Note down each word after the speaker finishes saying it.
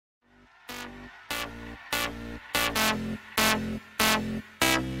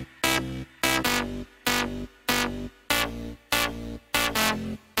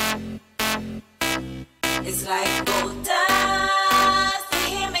It's like gold dust. You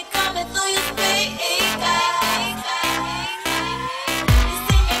hear me coming through your speakers. You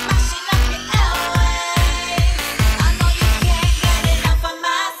see me mashing up your airwaves. I know you can't get enough of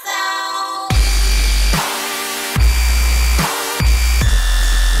my sound.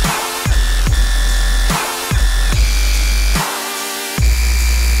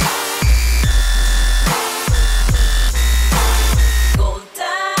 Gold dust.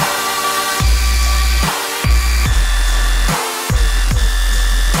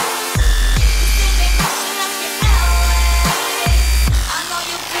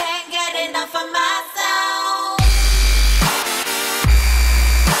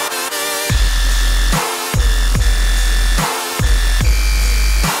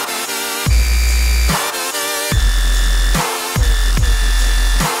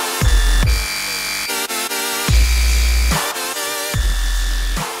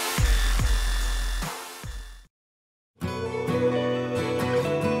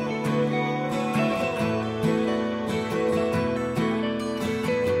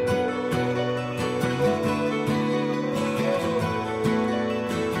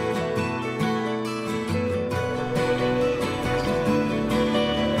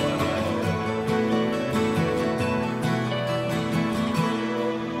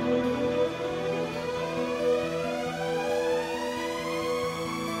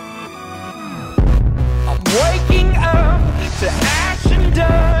 Waking up to ash and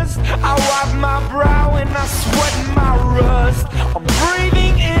dust, I wipe my brow and I sweat my rust. I'm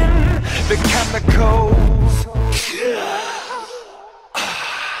breathing in the chemicals.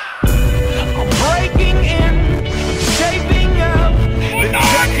 I'm breaking in, shaping up, then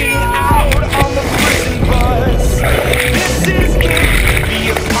checking out on the prison bus. This is it, the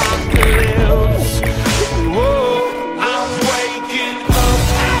apocalypse. Whoa, I'm waking up.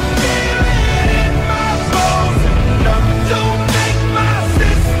 I feel it in my bones. Nothing to make my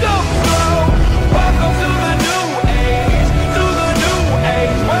system blow. Welcome to the new age, to the new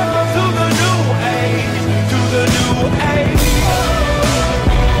age. Welcome to the new age, to the new age.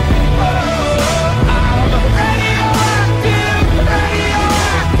 I'm radioactive,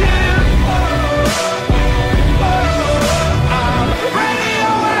 radioactive. I'm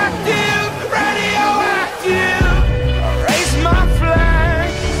radioactive, radioactive. Raise my flag,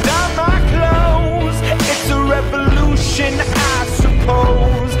 down my clothes. It's a revolution, I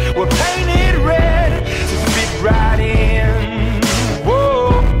suppose. We're painted red to fit right in.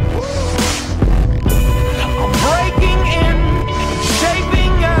 Whoa. I'm breaking in,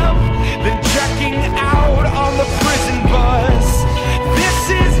 shaping up, then checking out on the prison bus. This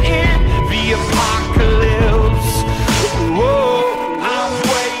is it, the apocalypse. Whoa, I'm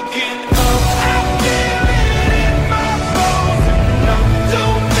waking up. I feel it in my bones. Nothing to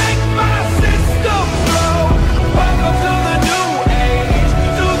make my system blow. Welcome to the new age,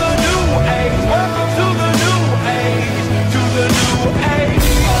 to the new age. Welcome to the new age, to the new age.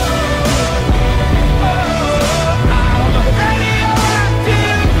 I'm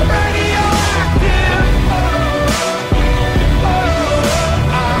radioactive, radioactive.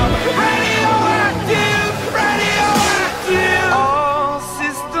 I'm radioactive, radioactive. All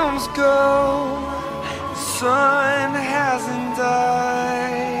systems go. The sun hasn't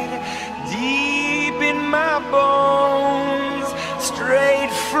died. Deep in my bones,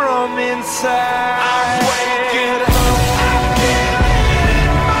 straight from inside. I'm